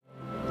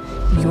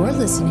You're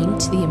listening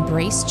to the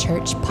Embrace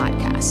Church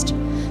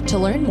podcast. To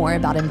learn more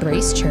about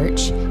Embrace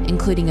Church,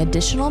 including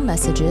additional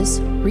messages,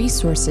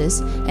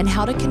 resources, and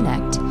how to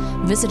connect,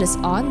 visit us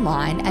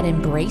online at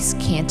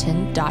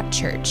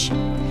embracecanton.church.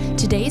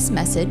 Today's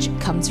message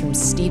comes from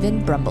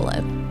Stephen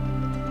Brumbelow.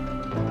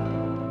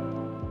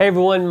 Hey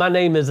everyone, my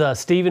name is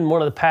Stephen,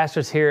 one of the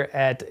pastors here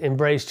at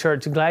Embrace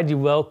Church. Glad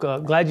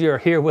you're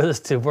here with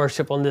us to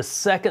worship on this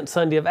second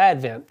Sunday of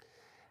Advent.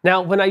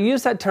 Now, when I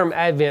use that term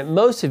Advent,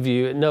 most of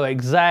you know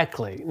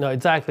exactly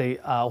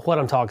what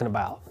I'm talking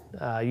about.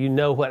 You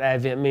know what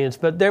Advent means,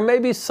 but there may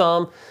be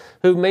some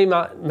who may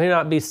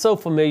not be so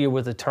familiar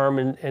with the term,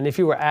 and if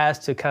you were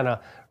asked to kind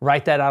of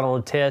write that out on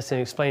a test and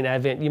explain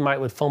Advent, you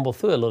would fumble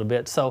through it a little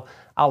bit, so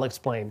I'll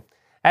explain.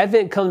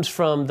 Advent comes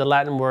from the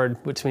Latin word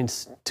which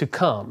means to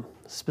come.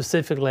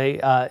 Specifically,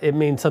 it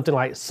means something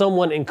like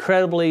someone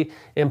incredibly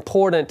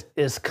important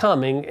is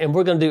coming, and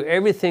we're going to do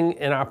everything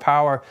in our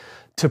power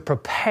to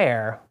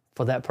prepare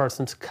for that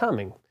person's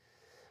coming.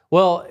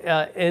 Well,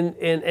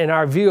 in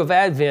our view of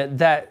Advent,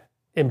 that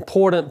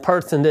important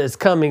person that is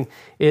coming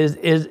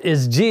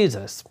is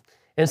Jesus.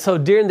 And so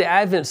during the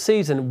Advent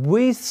season,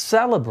 we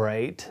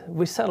celebrate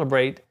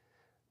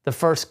the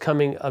first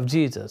coming of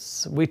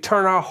Jesus. We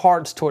turn our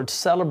hearts towards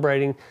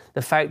celebrating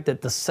the fact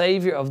that the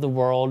Savior of the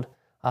world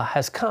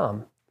has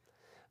come.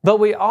 But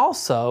we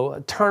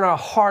also turn our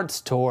hearts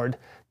toward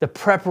the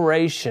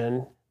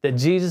preparation that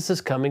Jesus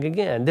is coming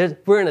again.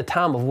 We're in a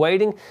time of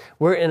waiting.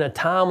 We're in a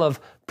time of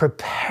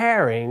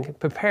preparing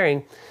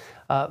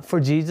for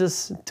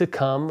Jesus to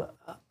come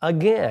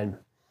again.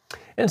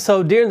 And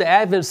so during the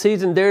Advent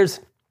season, there's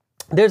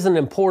an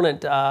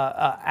important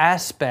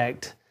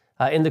aspect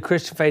in the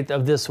Christian faith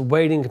of this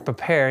waiting and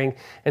preparing.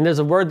 And there's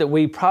a word that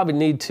we probably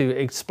need to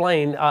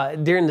explain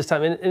during this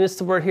time. And it's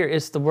the word here.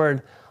 It's the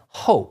word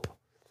hope.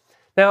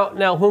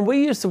 Now, when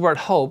we use the word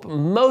hope,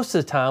 most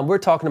of the time we're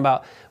talking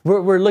about,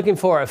 we're looking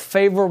for a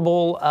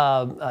favorable,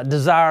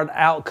 desired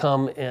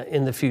outcome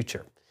in the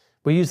future.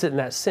 We use it in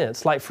that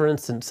sense. Like for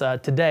instance,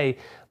 today,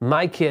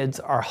 my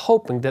kids are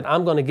hoping that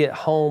I'm going to get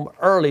home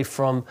early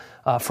from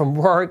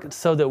work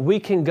so that we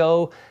can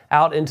go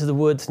out into the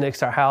woods next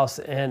to our house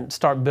and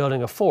start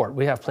building a fort.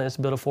 We have plans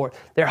to build a fort.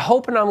 They're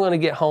hoping I'm going to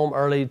get home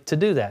early to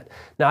do that.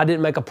 Now, I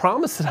didn't make a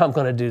promise that I'm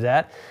going to do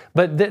that,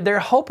 but they're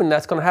hoping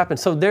that's going to happen.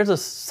 So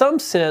there's some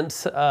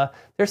sense of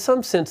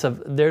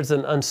there's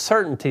an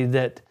uncertainty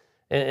that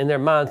in their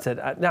mindset.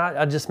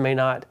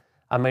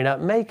 I may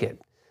not make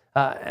it.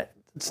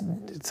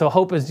 So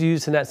hope is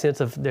used in that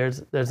sense of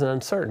there's an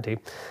uncertainty.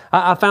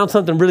 I found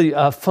something really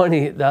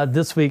funny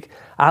this week.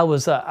 I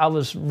was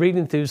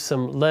reading through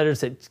some letters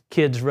that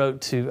kids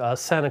wrote to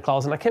Santa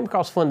Claus, and I came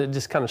across one that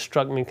just kind of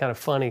struck me kind of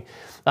funny.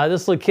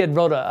 This little kid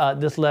wrote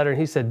this letter, and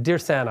he said, "Dear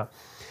Santa,"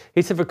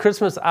 he said, "for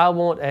Christmas I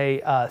want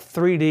a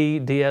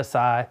 3D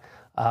DSi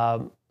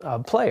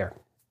player."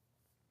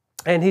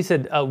 And he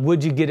said,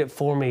 "Would you get it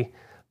for me,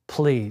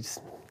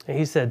 please?" And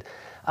he said,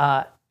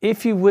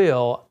 "If you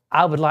will,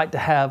 I would like to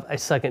have a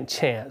second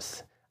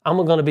chance. I'm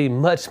going to be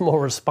much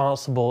more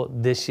responsible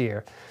this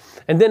year."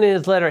 And then in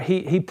his letter,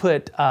 he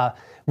put,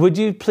 "Would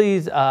you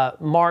please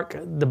mark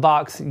the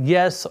box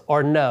yes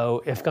or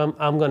no if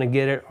I'm going to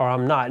get it or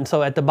I'm not?" And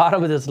so at the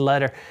bottom of this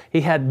letter,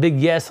 he had big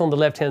yes on the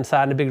left-hand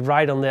side and a big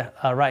right on the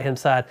right-hand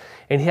side.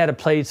 And he had a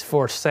place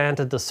for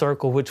Santa to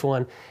circle which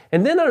one.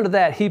 And then under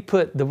that, he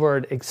put the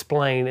word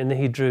explain, and then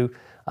he drew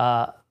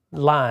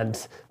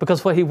lines,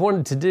 because what he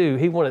wanted to do,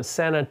 he wanted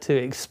Santa to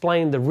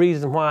explain the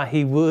reason why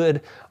he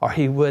would or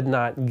he would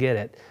not get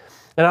it.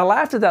 And I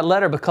laughed at that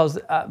letter because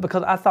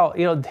I thought,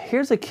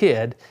 here's a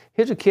kid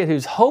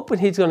who's hoping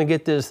he's going to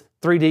get this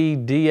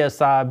 3D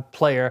DSi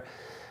player,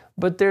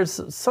 but there's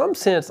some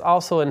sense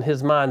also in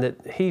his mind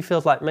that he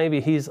feels like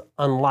maybe he's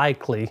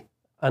an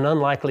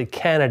unlikely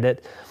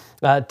candidate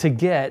to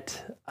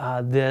get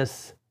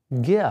this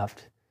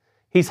gift.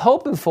 He's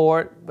hoping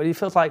for it, but he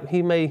feels like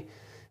he may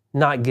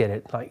not get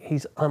it. Like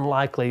he's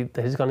unlikely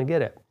that he's going to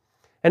get it.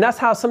 And that's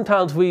how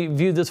sometimes we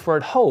view this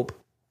word hope.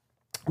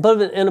 But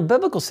in a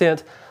biblical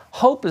sense,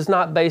 hope is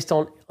not based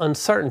on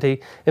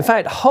uncertainty. In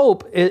fact,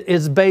 hope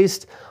is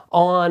based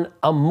on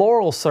a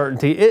moral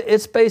certainty.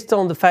 It's based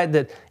on the fact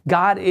that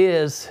God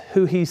is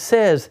who He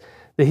says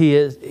that He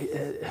is,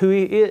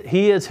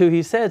 He is who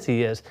He says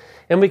He is.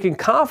 And we can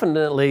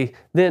confidently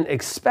then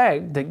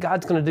expect that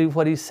God's going to do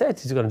what He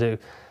says He's going to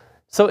do.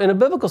 So in a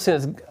biblical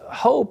sense,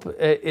 hope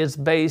is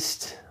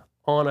based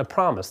on a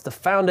promise. The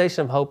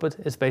foundation of hope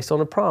is based on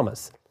a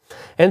promise.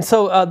 And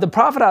so the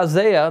prophet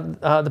Isaiah,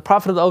 the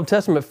prophet of the Old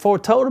Testament,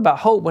 foretold about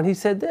hope when he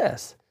said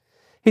this.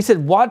 He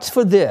said, "Watch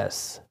for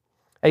this.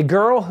 A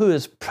girl who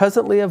is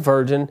presently a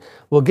virgin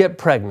will get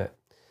pregnant.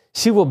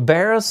 She will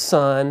bear a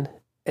son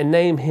and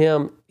name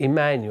him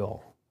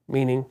Emmanuel,"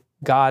 meaning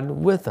God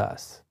with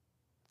us.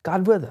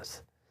 God with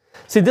us.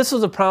 See, this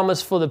was a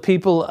promise for the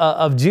people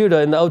of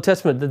Judah in the Old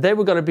Testament, that they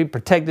were going to be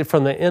protected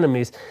from their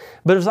enemies.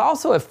 But it was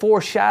also a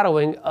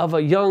foreshadowing of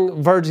a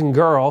young virgin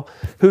girl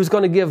who's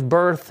going to give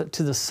birth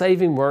to the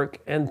saving work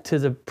and to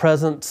the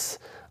presence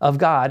of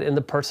God in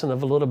the person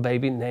of a little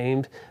baby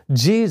named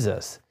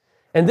Jesus.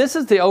 And this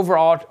is the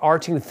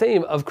overarching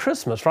theme of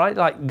Christmas, right?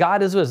 Like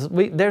God is with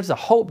us. There's a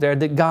hope there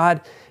that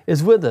God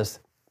is with us.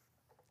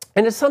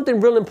 And it's something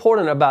real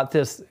important about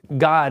this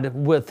God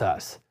with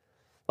us.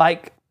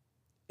 Like,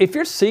 if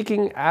you're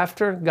seeking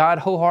after God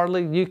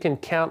wholeheartedly, you can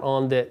count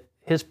on that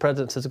His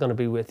presence is going to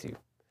be with you.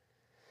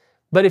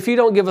 But if you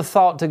don't give a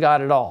thought to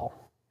God at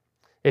all,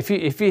 if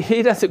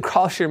He doesn't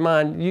cross your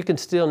mind, you can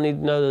still need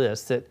to know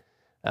this, that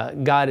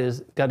God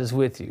is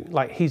with you.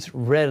 Like He's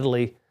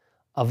readily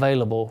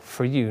available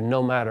for you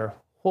no matter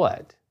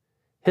what.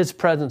 His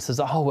presence is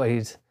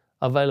always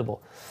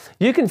available.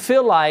 You can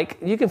feel like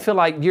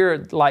you're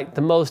like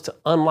the most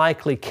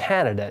unlikely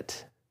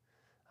candidate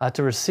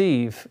to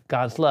receive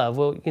God's love.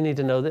 Well, you need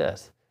to know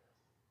this.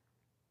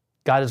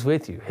 God is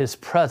with you. His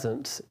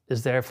presence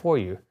is there for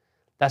you.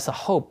 That's a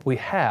hope we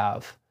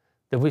have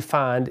that we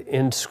find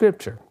in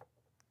Scripture.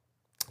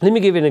 Let me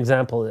give you an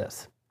example of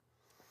this.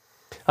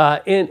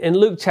 In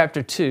Luke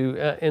chapter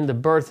 2, in the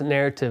birth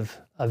narrative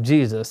of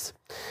Jesus,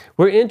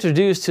 we're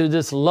introduced to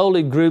this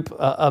lowly group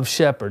of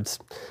shepherds.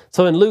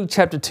 So in Luke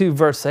chapter 2,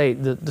 verse 8,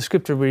 the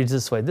Scripture reads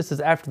this way. This is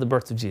after the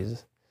birth of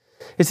Jesus.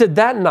 It said,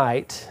 That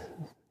night,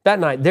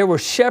 there were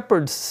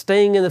shepherds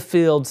staying in the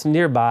fields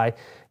nearby,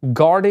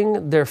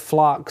 guarding their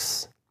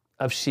flocks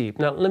of sheep.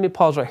 Now, let me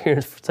pause right here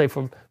and say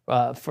for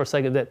a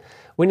second that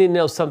we need to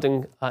know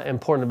something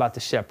important about the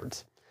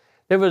shepherds.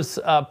 There was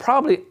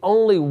probably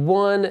only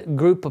one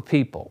group of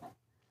people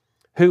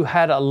who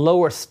had a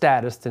lower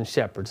status than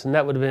shepherds, and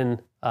that would have been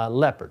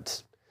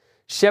leopards.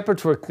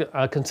 Shepherds were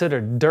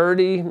considered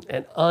dirty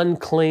and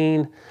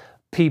unclean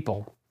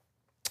people.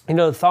 You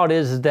know, the thought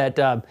is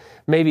that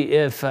maybe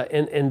if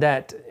in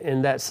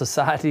that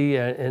society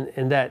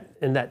in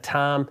that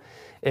time,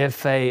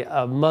 if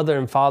a mother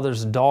and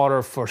father's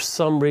daughter for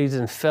some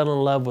reason fell in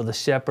love with a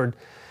shepherd,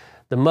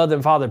 the mother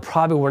and father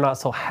probably were not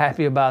so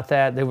happy about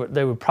that. They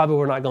were probably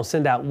were not going to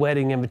send out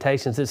wedding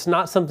invitations. It's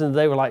not something that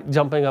they were like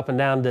jumping up and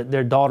down that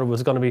their daughter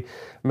was going to be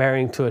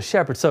marrying to a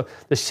shepherd. So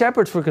the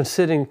shepherds were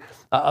considered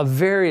a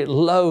very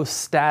low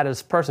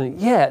status person.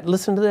 Yet,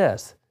 listen to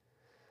this.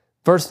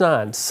 Verse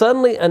 9,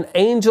 Suddenly an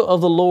angel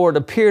of the Lord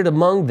appeared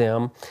among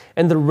them,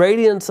 and the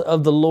radiance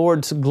of the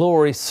Lord's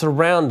glory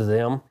surrounded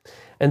them,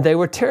 and they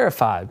were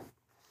terrified.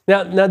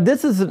 Now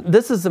this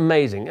is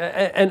amazing.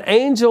 An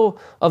angel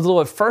of the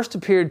Lord first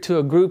appeared to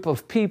a group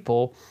of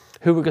people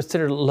who were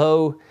considered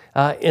low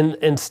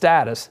in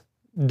status,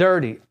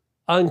 dirty,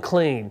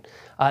 unclean,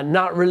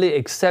 not really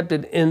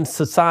accepted in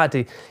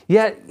society.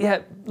 Yet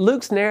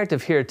Luke's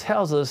narrative here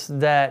tells us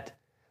that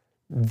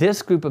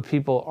this group of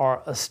people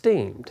are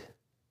esteemed.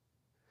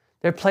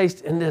 They're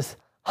placed in this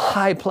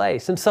high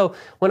place. And so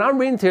when I'm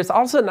reading through this,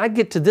 all of a sudden I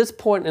get to this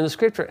point in the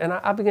Scripture and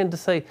I begin to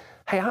say,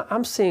 hey,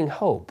 I'm seeing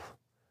hope.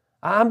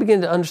 I'm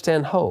beginning to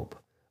understand hope.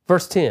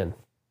 Verse 10,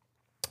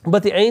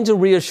 But the angel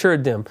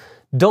reassured them.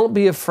 Don't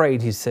be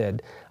afraid, he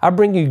said. I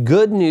bring you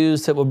good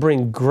news that will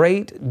bring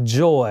great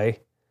joy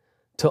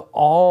to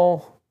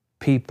all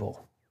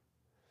people.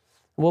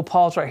 We'll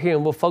pause right here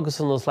and we'll focus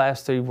on those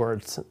last three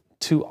words.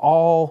 To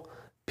all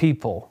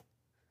people.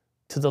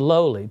 To the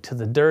lowly, to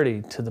the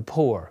dirty, to the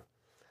poor.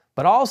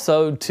 But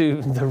also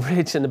to the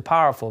rich and the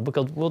powerful,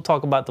 because we'll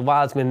talk about the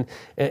wise men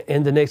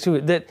in the next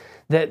week. That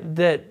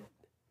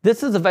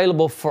this is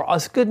available for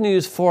us, good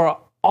news for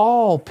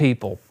all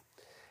people.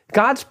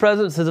 God's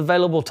presence is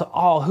available to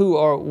all who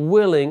are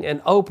willing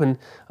and open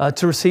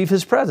to receive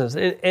His presence.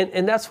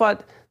 And that's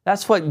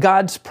what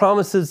God's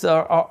promises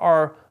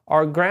are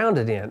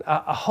grounded in,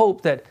 a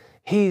hope that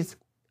He's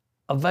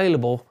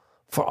available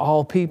for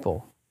all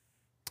people.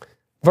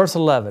 Verse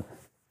 11,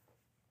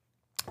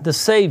 the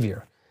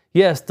Savior,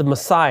 yes, the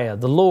Messiah,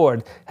 the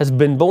Lord, has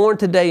been born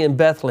today in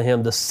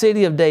Bethlehem, the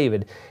city of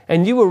David,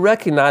 and you will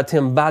recognize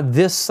Him by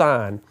this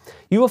sign.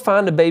 You will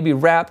find a baby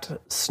wrapped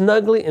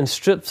snugly in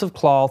strips of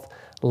cloth,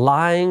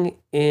 lying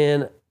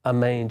in a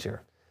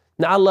manger.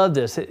 Now, I love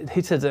this.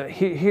 He says,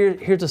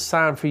 here's a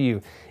sign for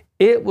you.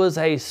 It was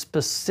a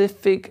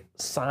specific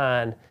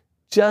sign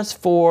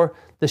just for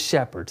the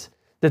shepherds,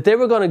 that they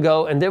were going to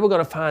go and they were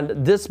going to find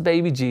this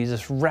baby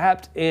Jesus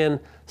wrapped in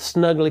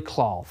snugly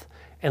cloth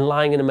and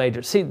lying in a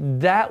manger. See,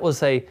 that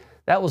was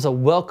a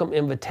welcome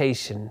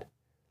invitation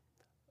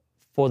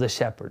for the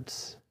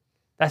shepherds.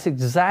 That's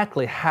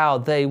exactly how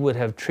they would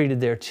have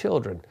treated their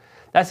children.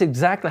 That's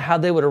exactly how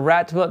they would have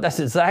wrapped them up.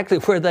 That's exactly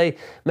where they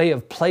may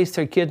have placed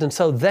their kids. And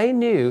so they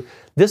knew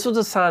this was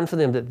a sign for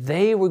them that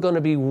they were going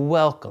to be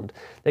welcomed,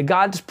 that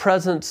God's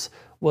presence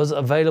was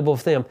available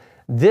for them.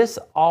 This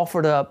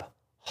offered up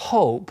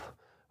hope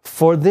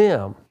for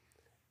them.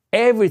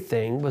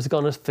 Everything was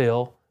going to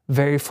feel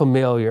very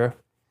familiar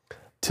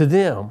to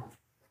them.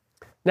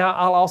 Now,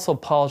 I'll also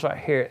pause right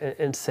here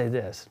and say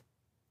this,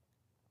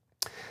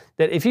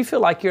 that if you feel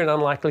like you're an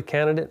unlikely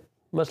candidate,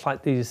 much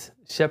like these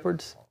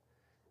shepherds,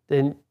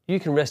 then you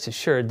can rest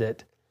assured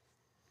that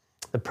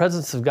the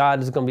presence of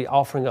God is going to be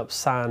offering up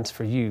signs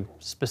for you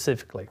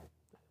specifically.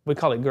 We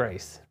call it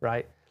grace,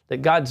 right?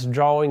 That God's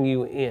drawing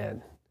you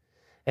in.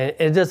 And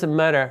it doesn't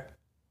matter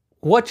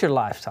what your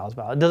lifestyle is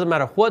about. It doesn't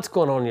matter what's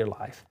going on in your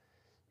life.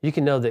 you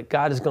can know that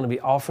God is going to be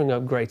offering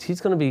up grace.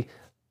 He's going to be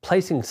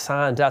placing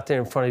signs out there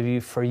in front of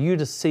you for you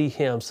to see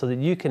Him so that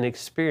you can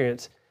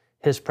experience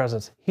His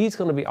presence. He's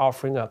going to be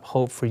offering up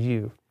hope for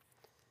you.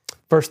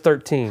 Verse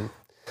 13,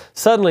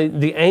 suddenly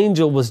the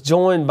angel was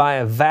joined by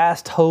a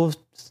vast host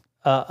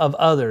of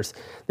others,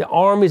 the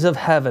armies of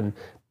heaven,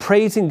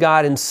 praising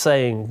God and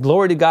saying,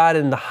 "Glory to God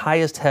in the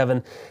highest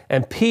heaven,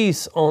 and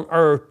peace on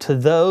earth to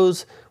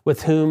those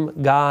with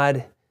whom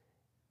God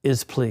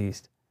is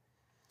pleased."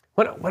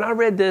 When I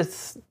read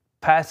this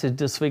passage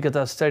this week as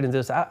I was studying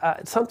this,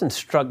 something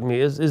struck me.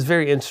 It's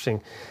very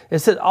interesting. It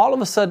said, all of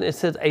a sudden, it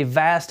says a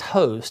vast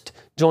host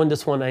joined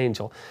this one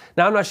angel.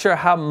 Now, I'm not sure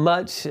how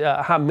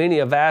many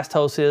a vast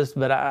host is,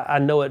 but I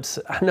know it's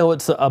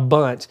a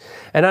bunch.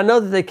 And I know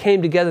that they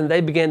came together and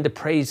they began to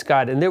praise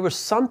God. And there was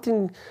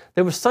something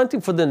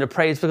for them to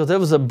praise, because there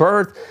was a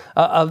birth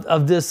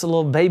of this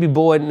little baby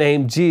boy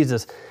named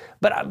Jesus.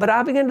 But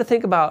I began to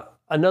think about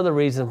another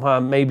reason why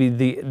maybe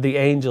the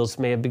angels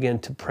may have begun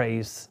to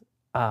praise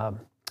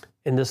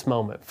in this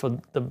moment for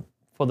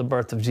the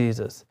birth of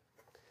Jesus.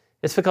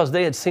 It's because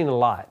they had seen a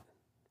lot,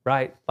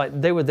 right?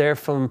 Like they were there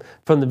from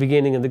the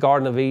beginning in the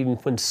Garden of Eden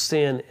when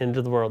sin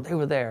entered the world. They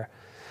were there.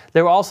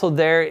 They were also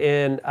there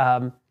in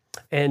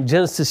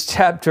Genesis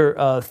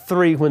chapter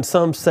 3 when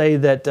some say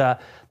that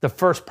the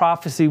first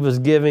prophecy was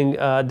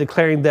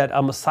declaring that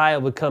a Messiah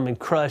would come and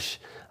crush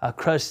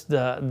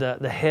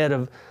the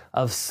head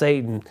of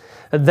Satan.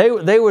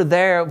 They were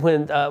there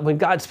when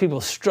God's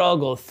people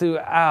struggled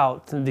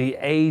throughout the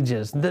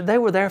ages. They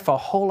were there for a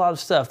whole lot of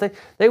stuff.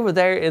 They were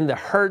there in the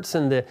hurts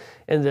and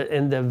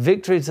the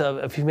victories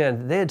of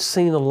humanity. They had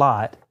seen a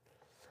lot.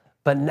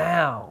 But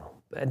now,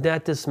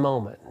 at this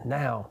moment,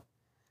 now,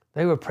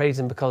 they were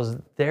praising because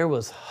there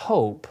was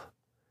hope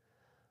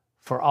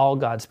for all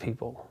God's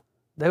people.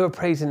 They were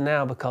praising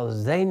now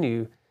because they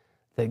knew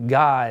that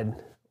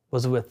God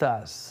was with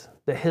us,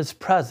 that His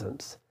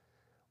presence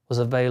was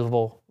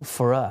available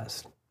for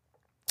us.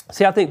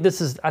 See, I think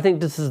this is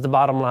the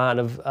bottom line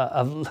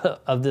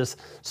of this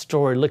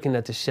story, looking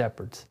at the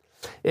shepherds.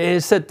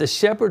 It said the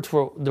shepherds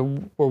were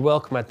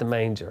welcome at the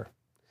manger,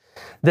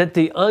 that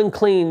the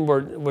unclean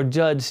were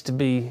judged to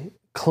be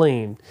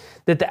clean,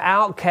 that the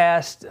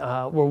outcast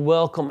were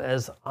welcome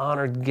as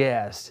honored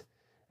guests,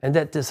 and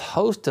that this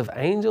host of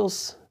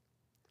angels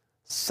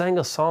sang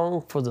a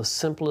song for the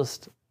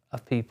simplest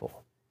of people.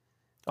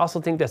 I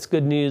also think that's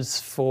good news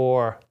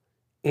for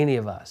any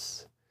of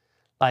us.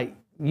 Like,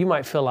 you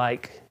might feel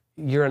like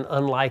you're an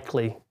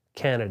unlikely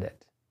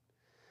candidate,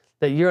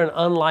 that you're an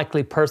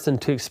unlikely person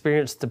to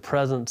experience the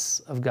presence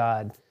of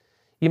God.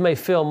 You may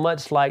feel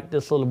much like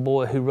this little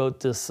boy who wrote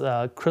this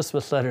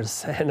Christmas letter to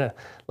Santa,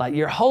 like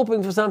you're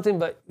hoping for something,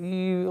 but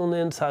you on the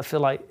inside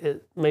feel like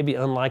it may be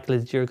unlikely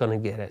that you're going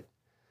to get it.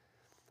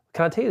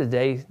 Can I tell you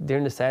today,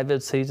 during this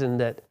Advent season,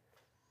 that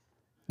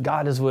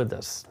God is with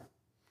us.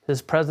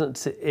 His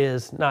presence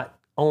is not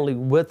only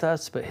with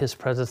us, but His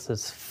presence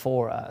is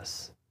for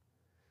us.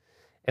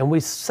 And we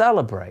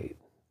celebrate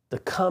the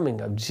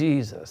coming of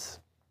Jesus,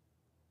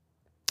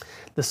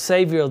 the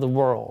Savior of the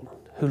world,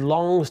 who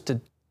longs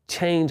to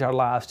change our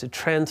lives, to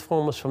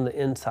transform us from the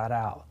inside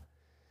out.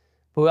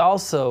 But we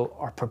also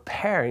are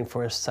preparing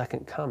for His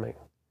second coming.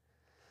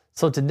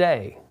 So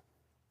today,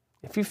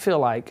 if you feel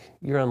like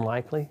you're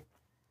unlikely,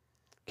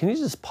 can you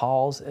just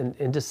pause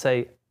and just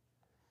say,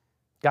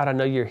 God, I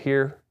know you're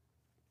here.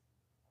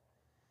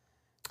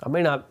 I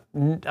may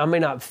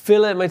not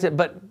feel it,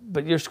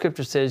 but your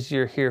scripture says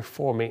you're here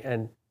for me,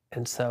 and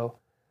so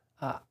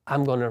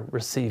I'm going to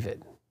receive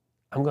it.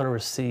 I'm going to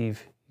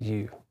receive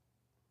you.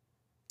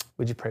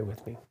 Would you pray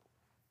with me?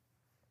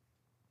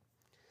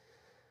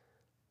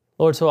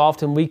 Lord, so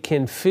often we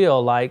can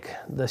feel like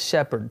the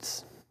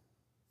shepherds,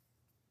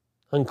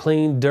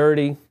 unclean,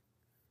 dirty.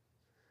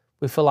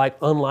 We feel like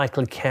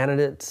unlikely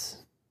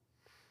candidates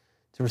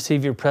to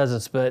receive your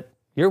presence, but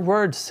your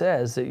word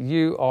says that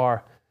you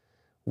are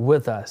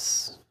with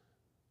us.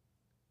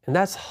 And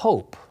that's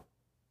hope.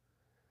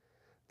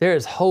 There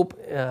is hope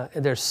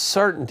and there's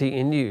certainty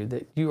in you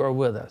that you are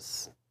with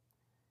us.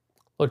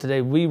 Lord,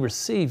 today we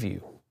receive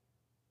you.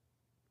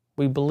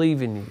 We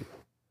believe in you.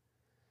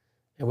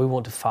 And we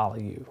want to follow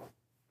you.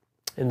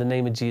 In the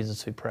name of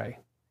Jesus we pray.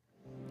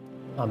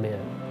 Amen.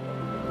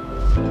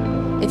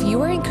 If you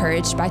were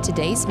encouraged by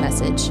today's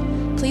message,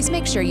 please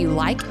make sure you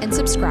like and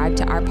subscribe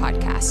to our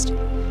podcast.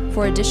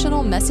 For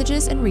additional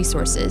messages and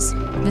resources,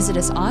 visit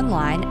us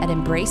online at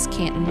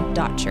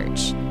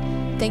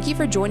embracecanton.church. Thank you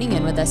for joining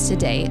in with us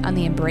today on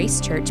the Embrace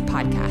Church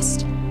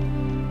podcast.